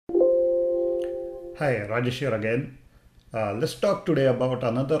Hi, Rajesh here again. Let's talk today about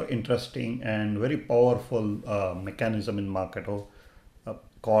another interesting and very powerful mechanism in Marketo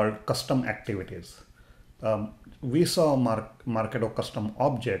called custom activities. We saw Marketo custom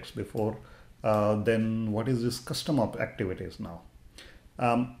objects before. Then what is this activities now?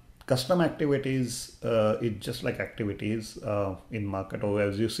 Custom activities is just like activities in Marketo.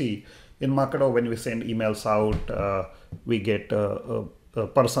 As you see, in Marketo, when we send emails out, we get a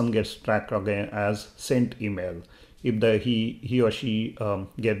person gets tracked again as sent email. If he or she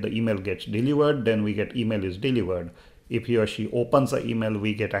get the email gets delivered, then we get email is delivered. If he or she opens the email,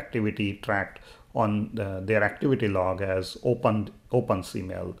 we get activity tracked on their activity log as opens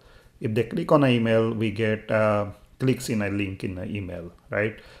email. If they click on an email, we get clicks in a link in the email,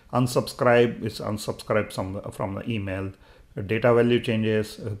 right? Unsubscribe is unsubscribe from the email. Data value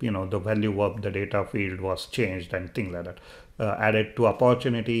changes, the value of the data field was changed and things like that. Added to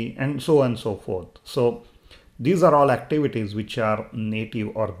opportunity and so on and so forth. So these are all activities which are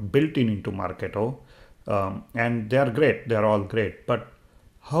native or built in into Marketo, and they are great. They are all great. But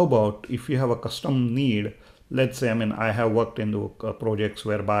how about if you have a custom need? Let's say, I have worked in the projects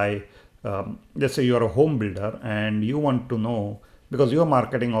whereby, let's say you are a home builder and you want to know, because your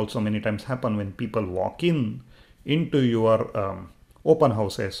marketing also many times happen when people walk into your open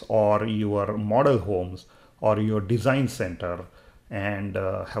houses or your model homes or your design center and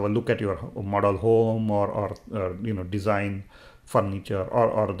have a look at your model home or design furniture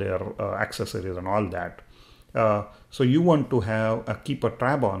or their accessories and all that. So you want to have keep a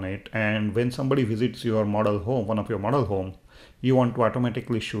tab on it, and when somebody visits your model home, one of your model homes, you want to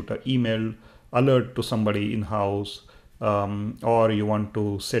automatically shoot an email alert to somebody in house, or you want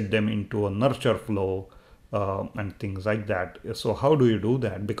to set them into a nurture flow and things like that. So how do you do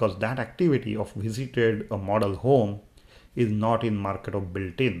that? Because that activity of visited a model home is not in Marketo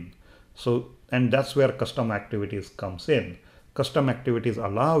built in. So, and that's where custom activities comes in. Custom activities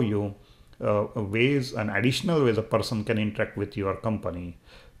allow you ways and additional ways a person can interact with your company.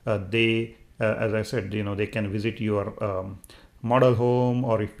 As I said, they can visit your model home,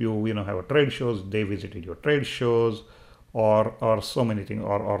 or if you have a trade shows, they visited your trade shows, or so many things,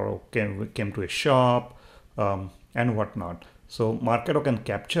 or came to a shop, and whatnot. So Marketo can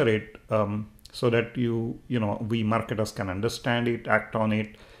capture it, so that we marketers can understand it, act on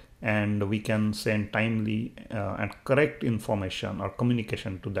it, and we can send timely and correct information or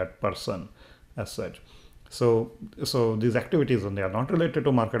communication to that person as such. So these activities, and they are not related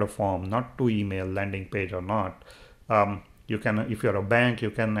to Marketo form, not to email, landing page or not. You can, if you're a bank, you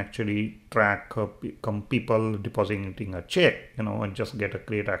can actually track people depositing a check, and just get a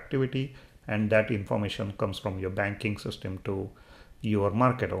create activity, and that information comes from your banking system to your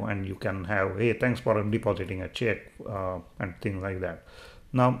Marketo, and you can have, hey, thanks for depositing a check, and things like that.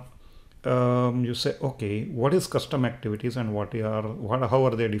 Now, you say, okay, what is custom activities and how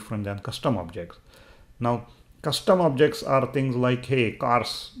are they different than custom objects? Now, custom objects are things like, hey,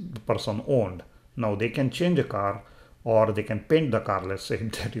 cars the person owned. Now they can change a car or they can paint the car. Let's say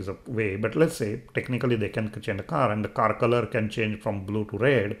that is a way, but let's say technically they can change the car and the car color can change from blue to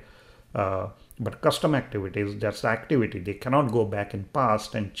red. But custom activities, that's the activity. They cannot go back in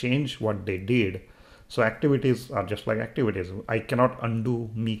past and change what they did. So activities are just like activities. I cannot undo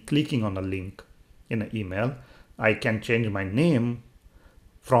me clicking on a link in an email. I can change my name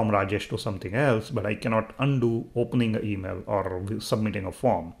from Rajesh to something else, but I cannot undo opening an email or submitting a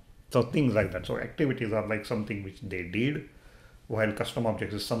form. So things like that. So activities are like something which they did, while custom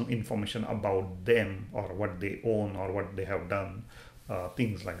objects is some information about them or what they own or what they have done,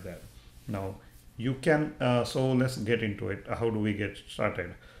 things like that. Now you can, so let's get into it. How do we get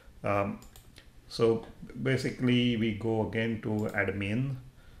started? So basically we go again to admin,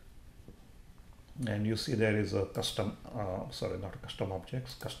 and you see there is a custom, sorry, not custom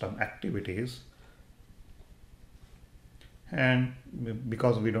objects, custom activities. And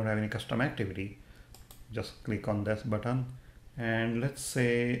because we don't have any custom activity, just click on this button, and let's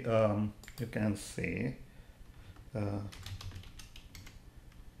say you can say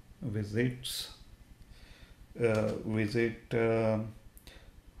visits, visit,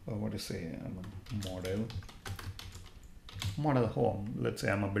 what do you say, model home. Let's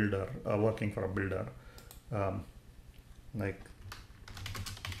say I'm a builder, working for a builder, like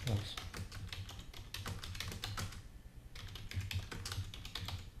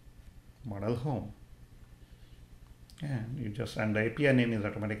model home, and you just, and the API name is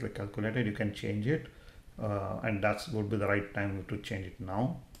automatically calculated. You can change it, and that's would be the right time to change it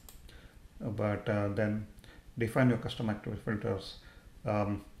now. But then define your custom activity filters.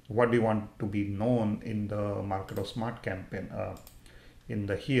 What do you want to be known in the Marketo Smart campaign? in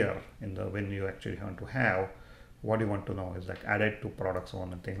the here in the when you actually want to have what you want to know is like added to products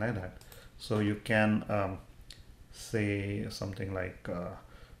on and thing like that. So you can say something like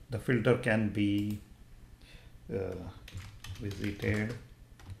the filter can be visited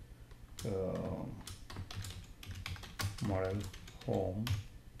model home,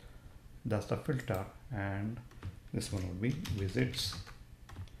 that's the filter, and this one would be visits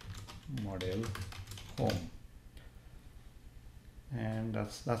model home, and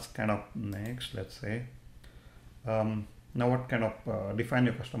that's kind of next. Let's say now what kind of define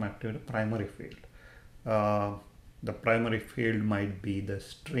your custom activity primary field. The primary field might be the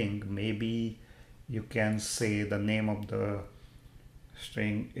string. Maybe you can say the name of the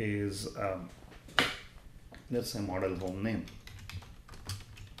string is let's say model home name,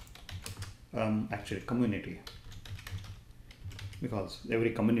 actually community, because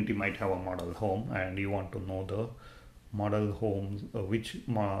every community might have a model home and you want to know the model homes which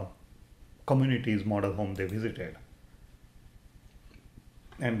community's model home they visited,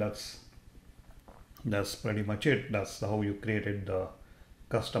 and that's pretty much it. That's how you created the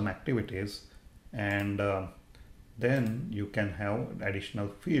custom activities, and then you can have additional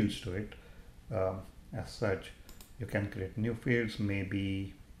fields to it. As such, you can create new fields,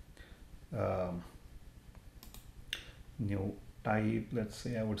 maybe new type. Let's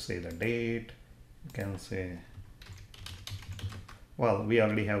say I would say the date. You can say, well, we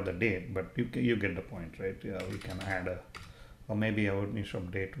already have the date, but you get the point, right? Yeah, we can add a, or maybe our initial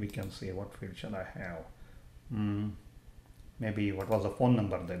date. We can say what field shall I have? Maybe what was the phone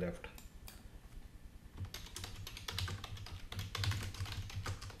number they left.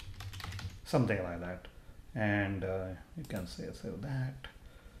 Something like that, and you can say that.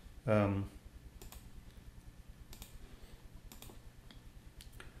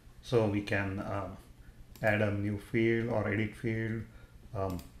 So we can add a new field or edit field.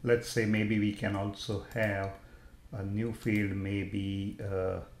 Let's say maybe we can also have a new field, maybe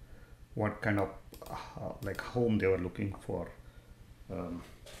what kind of like home they were looking for,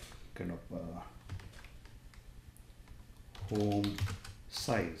 kind of home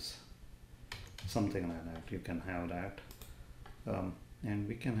size, something like that. You can have that, and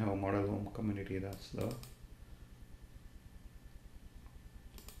we can have a model home community. That's the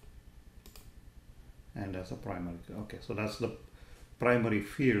and as a primary. Okay, so that's the primary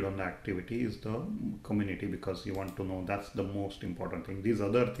field on the activity is the community, because you want to know, that's the most important thing. These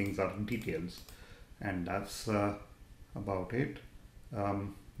other things are details, and that's about it.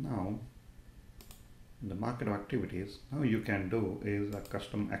 Now the Marketo activities, now you can do is a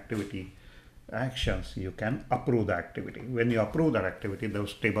custom activity actions. You can approve the activity. When you approve that activity,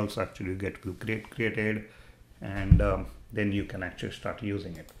 those tables actually get created, and then you can actually start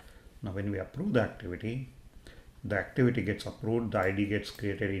using it. Now when we approve the activity gets approved, the ID gets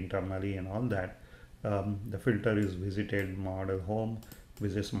created internally and all that. The filter is visited model home,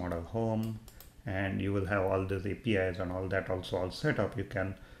 visits model home, and you will have all these APIs and all that also all set up.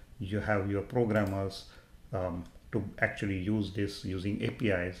 You have your programmers to actually use this using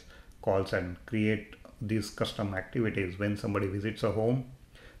APIs calls and create these custom activities. When somebody visits a home,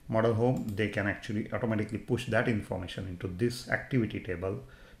 model home, they can actually automatically push that information into this activity table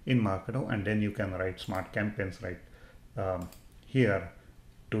in Marketo, and then you can write smart campaigns right here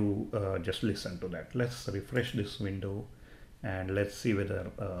to just listen to that. Let's refresh this window and let's see whether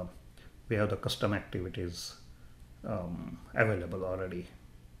we have the custom activities available already.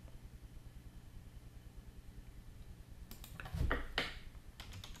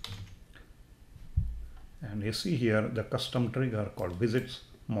 And you see here the custom trigger called visits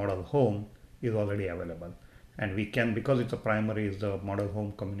model home is already available, and we can, because it's a primary is the model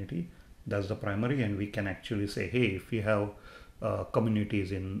home community, that's the primary, and we can actually say, hey, if you have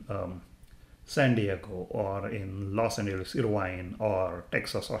communities in San Diego or in Los Angeles, Irvine, or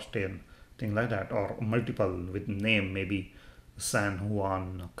Texas, Austin, thing like that, or multiple with name, maybe San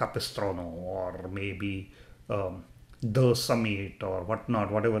Juan Capistrano, or maybe the Summit or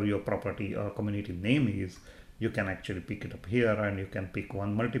whatnot, whatever your property or community name is, you can actually pick it up here, and you can pick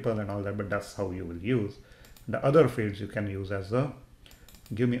one, multiple, and all that. But that's how you will use the other fields. You can use as a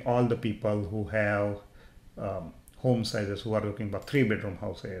give me all the people who have home sizes, who are looking for 3-bedroom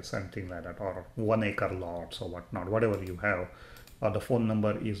houses, something like that, or 1-acre lots or whatnot, whatever you have, or the phone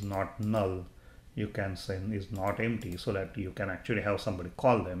number is not null, you can send is not empty, so that you can actually have somebody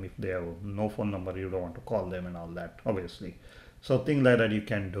call them. If they have no phone number, you don't want to call them and all that, obviously. So things like that you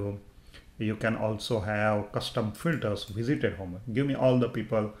can do. You can also have custom filters, visited home. Give me all the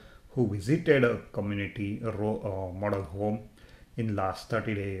people who visited a community model home in last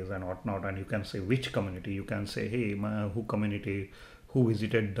 30 days and whatnot, and you can say which community. You can say, hey, who community who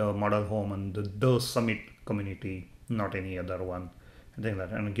visited the model home and the summit community, not any other one. And things like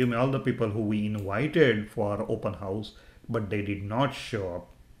that. And give me all the people who we invited for open house, but they did not show up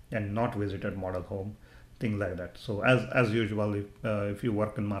and not visited model home, things like that. So as usual, if you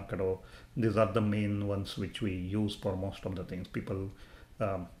work in Marketo, these are the main ones which we use for most of the things. People,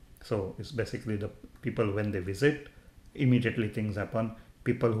 so it's basically the people when they visit, immediately things happen.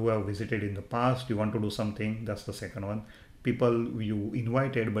 People who have visited in the past, you want to do something, that's the second one. People you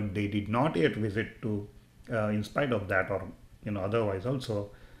invited but they did not yet visit to, in spite of that, or otherwise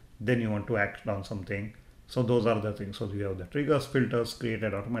also, then you want to act on something. So those are the things. So you have the triggers, filters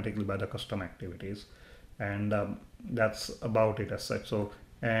created automatically by the custom activities, and that's about it as such. So,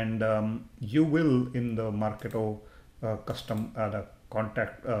 and you will in the Marketo custom the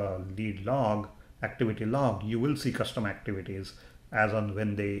contact lead log, activity log, you will see custom activities as on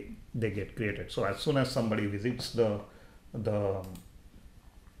when they get created. So as soon as somebody visits the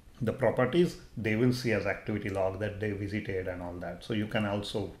the properties, they will see as activity log that they visited and all that. So you can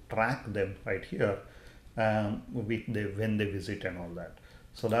also track them right here, with when they visit and all that.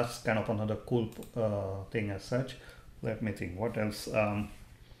 So that's kind of another cool thing as such. Let me think what else.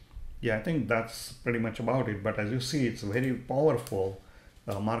 Yeah, I think that's pretty much about it. But as you see, it's very powerful.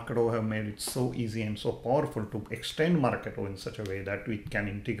 Marketo have made it so easy and so powerful to extend Marketo in such a way that it can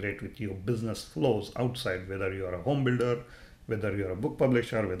integrate with your business flows outside, whether you are a home builder, whether you are a book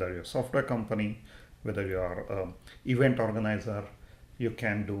publisher, whether you're a software company, whether you are an event organizer. You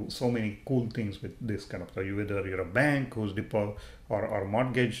can do so many cool things with this kind of. So whether you're a bank who's or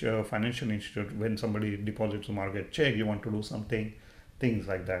mortgage financial institute, when somebody deposits a mortgage check, you want to do something, things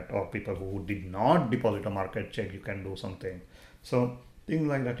like that. Or people who did not deposit a mortgage check, you can do something. So things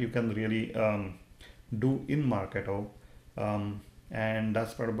like that you can really do in Marketo, and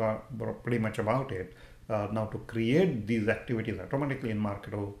that's pretty much about it. Now to create these activities automatically in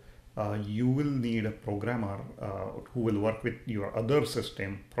Marketo, you will need a programmer who will work with your other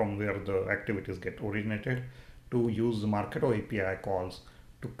system from where the activities get originated, to use the Marketo API calls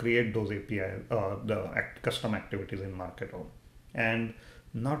to create those API, custom activities in Marketo. And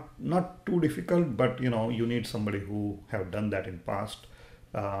not too difficult, but you need somebody who have done that in past,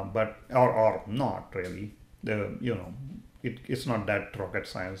 but or not really. It's not that rocket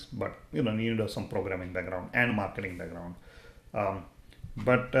science, but you need some programming background and marketing background. Um,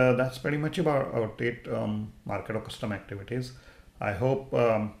 but that's pretty much about it. Marketo custom activities. I hope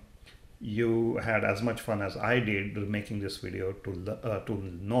you had as much fun as I did making this video to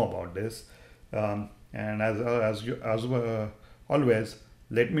know about this. And always,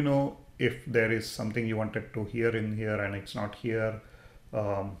 let me know if there is something you wanted to hear in here and it's not here,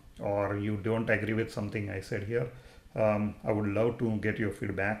 or you don't agree with something I said here. I would love to get your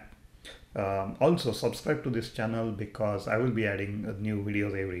feedback. Also subscribe to this channel, because I will be adding new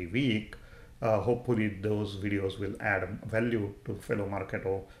videos every week. Hopefully those videos will add value to fellow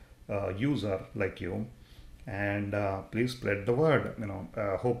Marketo user like you, and please spread the word.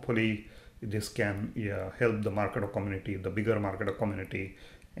 Hopefully this can help the Marketo community, the bigger Marketo community,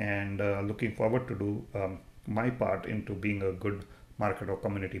 and looking forward to do my part into being a good Marketo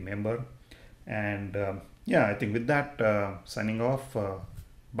community member. And yeah, I think with that, signing off.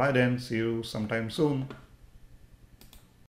 Bye then, see you sometime soon.